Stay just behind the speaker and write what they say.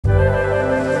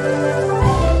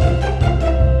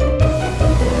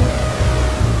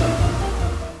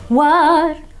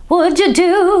What would you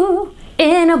do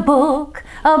in a book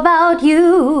about you?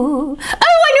 Oh,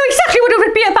 I know exactly what it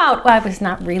would be about. Well, I was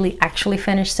not really actually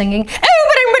finished singing. Oh, but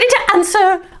I'm ready to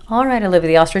answer. All right, Olivia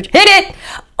the Ostrich, hit it.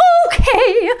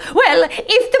 Okay, well,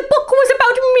 if the book was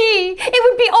about me, it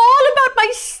would be all about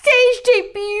my stage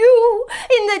debut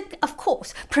in the, of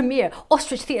course, premier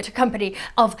Ostrich Theatre Company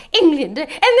of England. And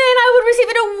then I would receive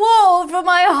an award for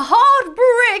my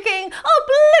heartbreaking,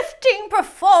 uplifting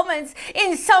performance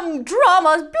in some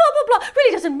dramas, blah, blah, blah.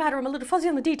 Really doesn't matter, I'm a little fuzzy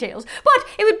on the details. But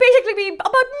it would basically be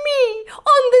about me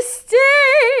on the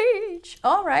stage.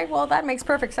 All right, well, that makes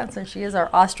perfect sense since she is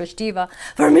our ostrich diva.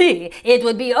 For me, it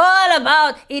would be all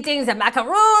about eating the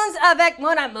macaroons avec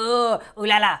mon amour. Ooh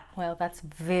la la. Well, that's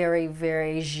very,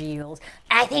 very Gilles.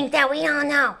 I think that we all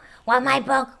know what my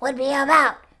book would be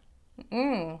about.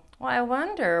 Well, I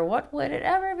wonder, what would it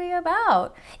ever be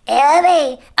about? It would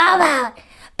be about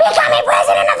becoming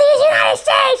president of the United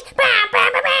States.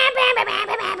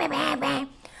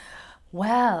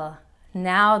 Well,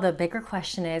 now the bigger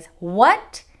question is,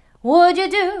 what would you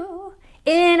do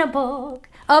in a book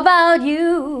about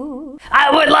you? I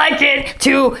would like it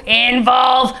to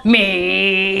involve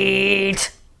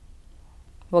meat.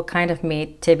 What kind of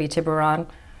meat, Tibby Tiburon?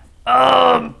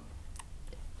 I'm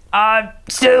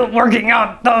still working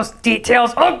on those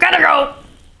details. Oh, gotta go.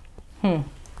 Do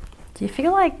you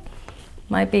feel like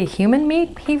might be human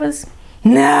meat he was?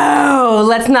 No,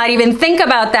 let's not even think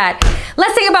about that.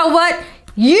 Let's think about what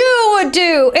you would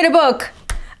do in a book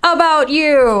about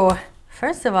you.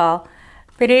 First of all,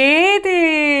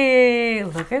 pretty.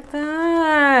 Look at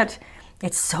that.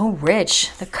 It's so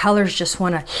rich. The colors just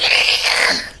want to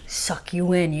suck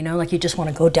you in, you know, like you just want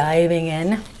to go diving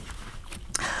in.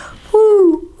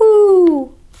 Who?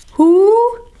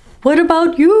 What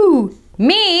about you?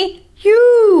 Me?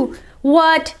 You?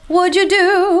 What would you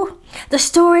do? The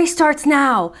story starts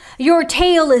now. Your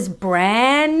tale is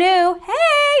brand new.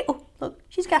 Hey! Oh, look,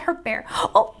 she's got her bear.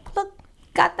 Oh, look,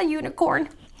 got the unicorn.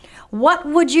 What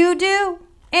would you do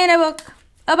in a book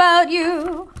about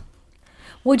you?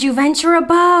 Would you venture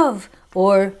above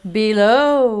or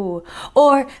below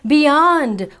or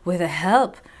beyond with the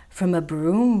help from a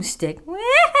broomstick?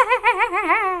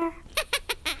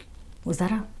 Was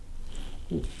that a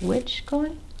witch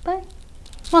going by?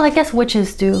 Well, I guess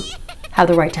witches do have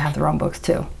the right to have their own books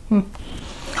too.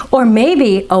 Or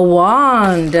maybe a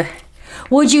wand.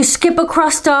 Would you skip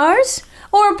across stars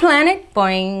or a planet?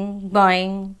 Boing,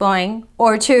 boing, boing.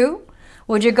 Or two?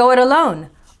 Would you go it alone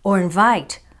or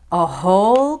invite a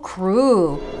whole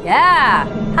crew? Yeah,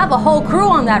 have a whole crew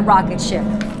on that rocket ship.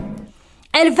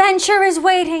 Adventure is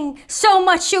waiting. So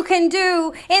much you can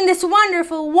do in this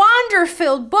wonderful,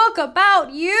 wonder-filled book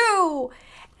about you.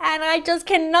 And I just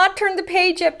cannot turn the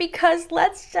page yet because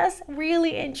let's just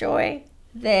really enjoy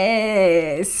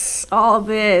this. All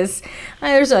this.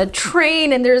 There's a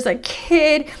train and there's a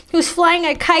kid who's flying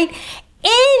a kite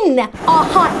in a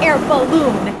hot air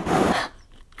balloon.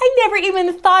 I never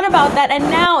even thought about that, and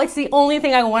now it's the only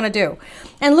thing I want to do.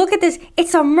 And look at this,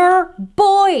 it's a mer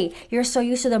boy. You're so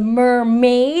used to the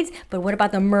mermaids, but what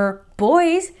about the mer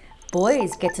boys?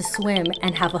 Boys get to swim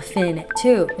and have a fin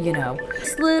too, you know.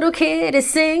 This little kid is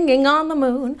singing on the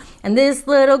moon, and this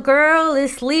little girl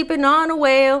is sleeping on a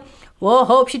whale. We'll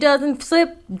hope she doesn't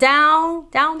slip down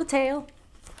the tail.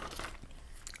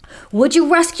 Would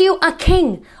you rescue a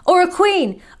king or a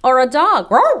queen or a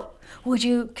dog? Would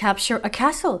you capture a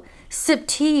castle, sip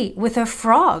tea with a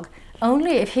frog?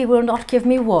 Only if he will not give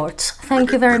me warts.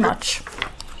 Thank you very much.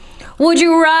 Would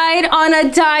you ride on a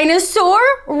dinosaur,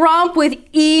 romp with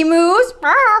emus?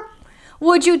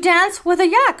 Would you dance with a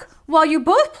yak while you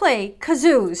both play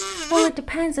kazoos? Well, it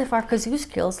depends if our kazoo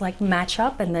skills like match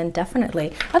up, and then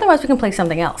definitely. Otherwise, we can play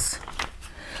something else.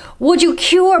 Would you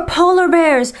cure polar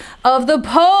bears of the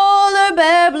polar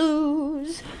bear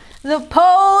blues? The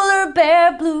polar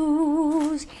bear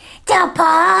blues. The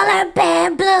polar bear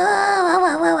blues.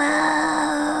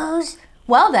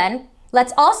 Well then,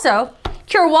 let's also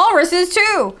cure walruses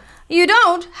too. You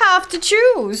don't have to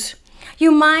choose.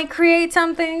 You might create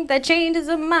something that changes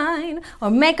a mind, or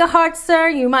make a heart stir.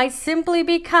 You might simply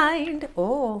be kind.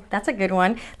 Oh, that's a good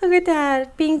one. Look at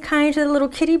that. Being kind to the little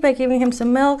kitty by giving him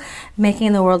some milk,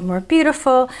 making the world more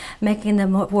beautiful, making the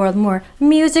world more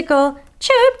musical.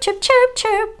 Chirp, chirp, chirp,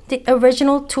 chirp. The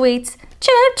original tweets.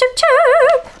 Chirp, chirp,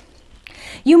 chirp.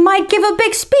 You might give a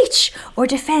big speech or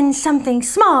defend something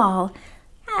small.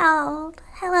 Hello,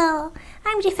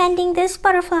 I'm defending this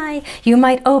butterfly. You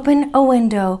might open a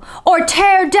window or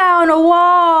tear down a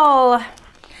wall.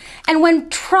 And when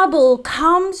trouble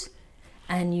comes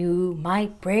and you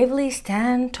might bravely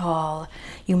stand tall.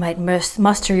 You might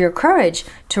muster your courage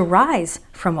to rise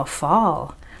from a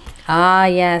fall. Ah,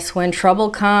 yes, when trouble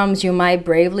comes, you might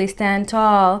bravely stand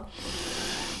tall.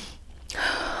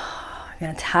 You're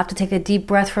going to have to take a deep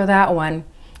breath for that one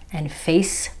and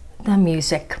face the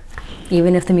music.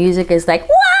 Even if the music is like,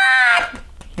 what?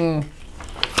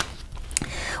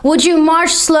 Would you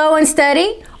march slow and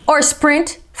steady or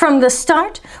sprint from the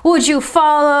start? Would you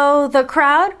follow the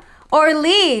crowd or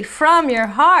lead from your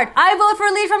heart? I vote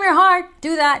for lead from your heart.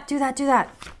 Do that, do that, do that.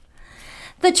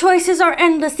 The choices are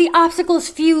endless, the obstacles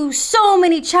few, so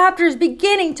many chapters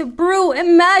beginning to brew.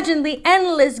 Imagine the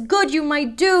endless good you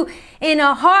might do in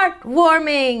a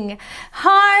heartwarming,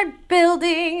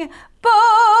 heart-building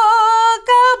book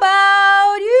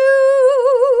about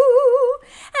you.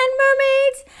 And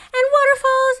mermaids, and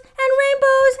waterfalls, and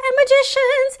rainbows, and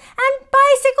magicians, and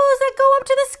bicycles that go up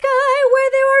to the sky where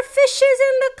there are fishes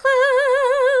in the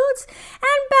clouds,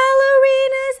 and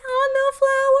ballerinas on the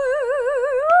flowers.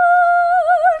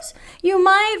 You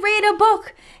might read a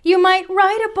book, you might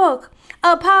write a book,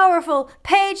 a powerful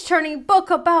page-turning book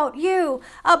about you,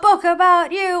 a book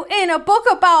about you in a book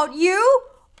about you.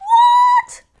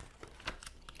 What?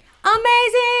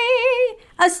 Amazing,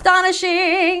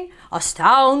 astonishing,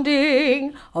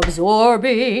 astounding,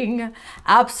 absorbing,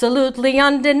 absolutely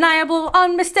undeniable,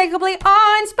 unmistakably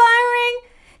awe-inspiring,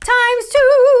 times too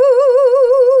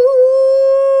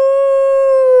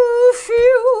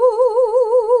few.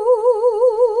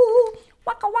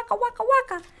 Waka, waka, waka,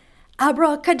 waka.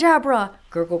 Abracadabra.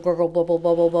 Gurgle, gurgle, bubble,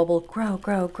 bubble, bubble. Grow,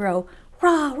 grow, grow.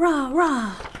 Rah, rah,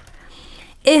 rah.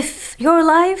 If your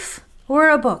life were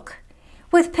a book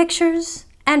with pictures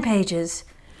and pages,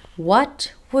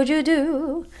 what would you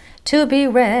do to be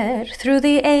read through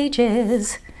the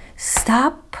ages?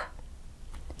 Stop,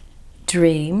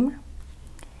 dream,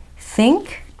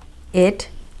 think it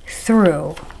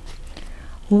through.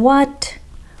 What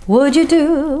would you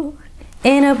do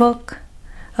in a book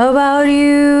about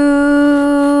you?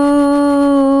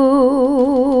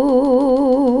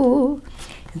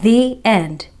 The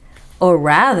end, or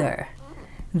rather,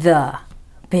 the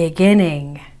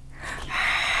beginning.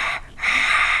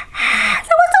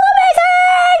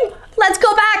 Let's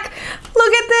go back.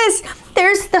 Look at this.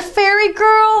 There's the fairy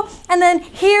girl, and then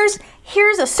here's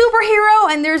a superhero,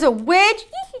 and there's a witch.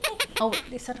 Oh,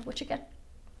 they said a witch again.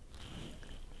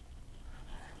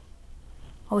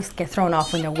 I always get thrown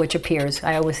off when a witch appears.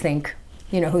 I always think,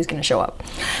 you know, who's gonna show up.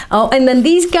 Oh, and then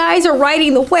these guys are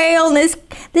riding the whale, and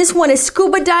this one is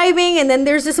scuba diving, and then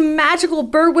there's this magical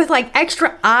bird with like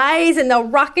extra eyes, and the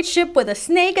rocket ship with a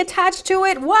snake attached to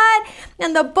it. What?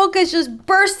 And the book is just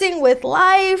bursting with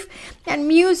life and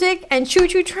music and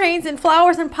choo-choo trains and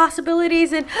flowers and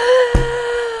possibilities, and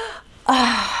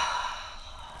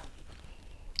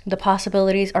the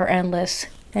possibilities are endless.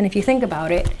 And if you think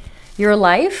about it, your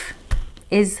life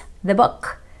is the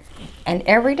book, and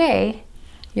every day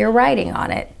you're writing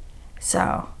on it.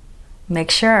 So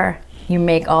make sure you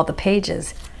make all the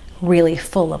pages really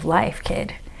full of life,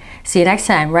 kid. See you next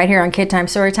time right here on KidTime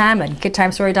StoryTime and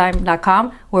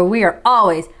KidTimeStoryTime.com, where we are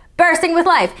always bursting with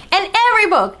life, and every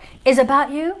book is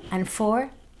about you and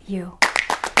for you.